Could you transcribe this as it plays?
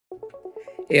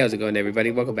Hey, how's it going,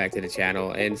 everybody? Welcome back to the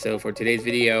channel. And so for today's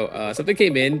video, something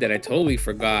came in that I totally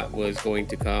forgot was going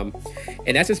to come.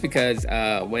 And that's just because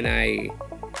when I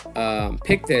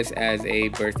picked this as a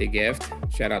birthday gift,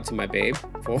 shout out to my babe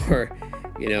for,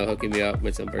 hooking me up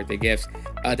with some birthday gifts.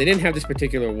 They didn't have this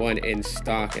particular one in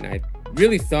stock, and I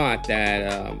really thought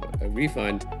that a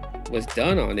refund was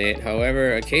done on it.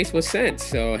 However, a case was sent.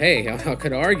 So, hey, I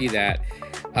could argue that.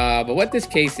 But what this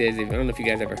case is, I don't know if you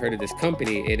guys ever heard of this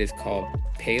company, it is called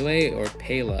Pela or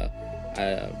Pela,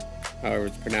 however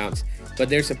it's pronounced. But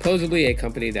they're supposedly a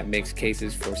company that makes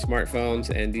cases for smartphones,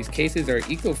 and these cases are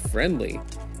eco-friendly.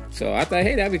 So I thought,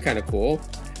 hey, that'd be kind of cool.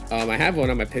 I have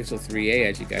one on my Pixel 3a,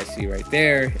 as you guys see right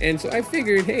there. And so I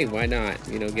figured, hey, why not?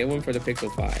 Get one for the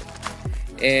Pixel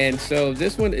 5. And so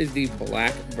this one is the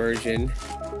black version,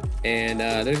 and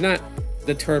there's not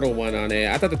the turtle one on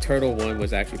it. I thought the turtle one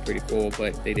was actually pretty cool,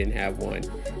 but they didn't have one.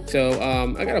 So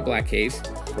I got a black case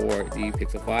for the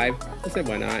Pixel 5. I said,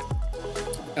 why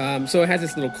not? So it has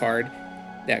this little card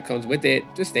that comes with it,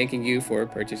 just thanking you for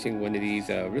purchasing one of these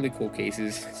really cool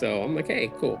cases. So I'm like,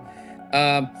 hey, cool.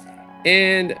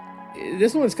 And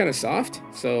this one's kind of soft,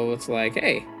 so it's like,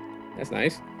 hey, that's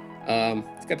nice.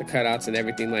 It's got the cutouts and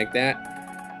everything like that.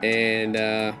 And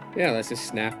yeah, let's just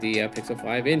snap the Pixel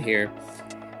 5 in here.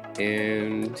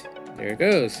 And there it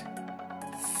goes.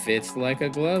 Fits like a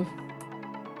glove.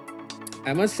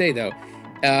 I must say though,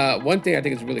 one thing I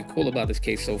think is really cool about this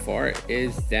case so far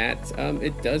is that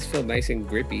it does feel nice and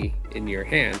grippy in your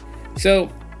hand.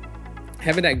 So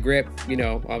having that grip,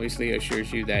 obviously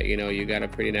assures you that you got a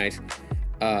pretty nice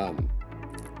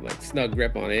like snug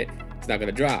grip on it. It's not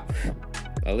gonna drop,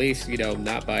 at least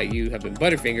not by you having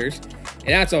butterfingers, and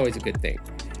that's always a good thing.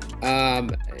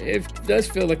 It does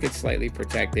feel like it's slightly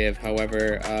protective.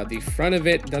 However, the front of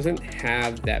it doesn't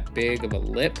have that big of a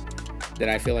lip that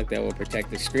I feel like that will protect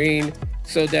the screen.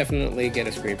 So definitely get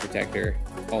a screen protector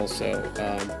also,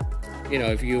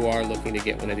 if you are looking to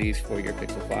get one of these for your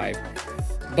Pixel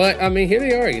 5. But I mean, here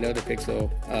they are, the Pixel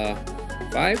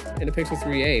 5 and the Pixel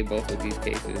 3a, both of these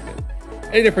cases.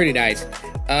 And they're pretty nice.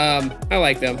 I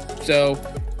like them. So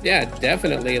yeah,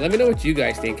 definitely. Let me know what you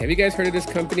guys think. Have you guys heard of this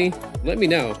company? Let me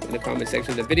know in the comment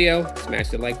section of the video. Smash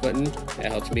the like button.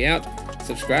 That helps me out.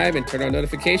 Subscribe and turn on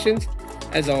notifications.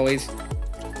 As always,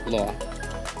 Aloha.